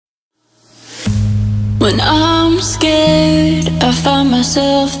When I'm scared, I find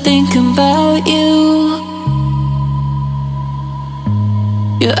myself thinking about you.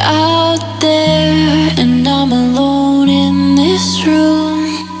 You're out there and I'm alone in this room.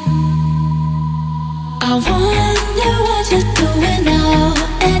 I wonder what you're doing now,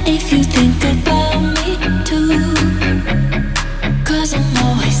 and if you think about me too. 'Cause I'm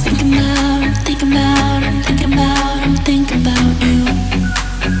always thinking about, I'm thinking about, I'm thinking about, I'm thinking about you.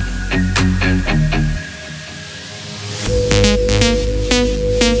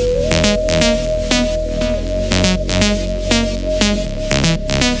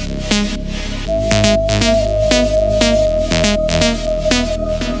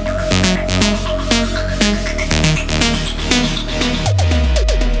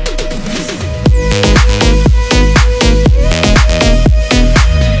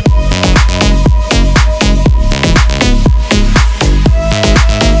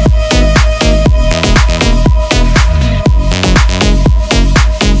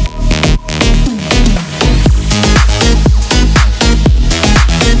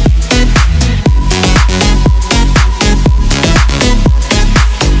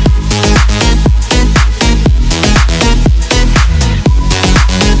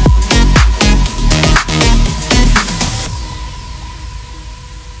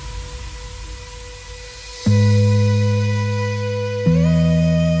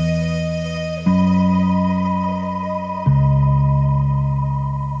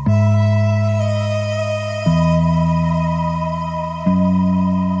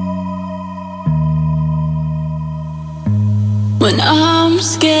 When I'm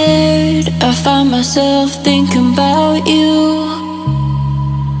scared, I find myself thinking about you.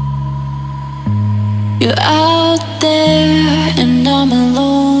 You're out there and I'm alone.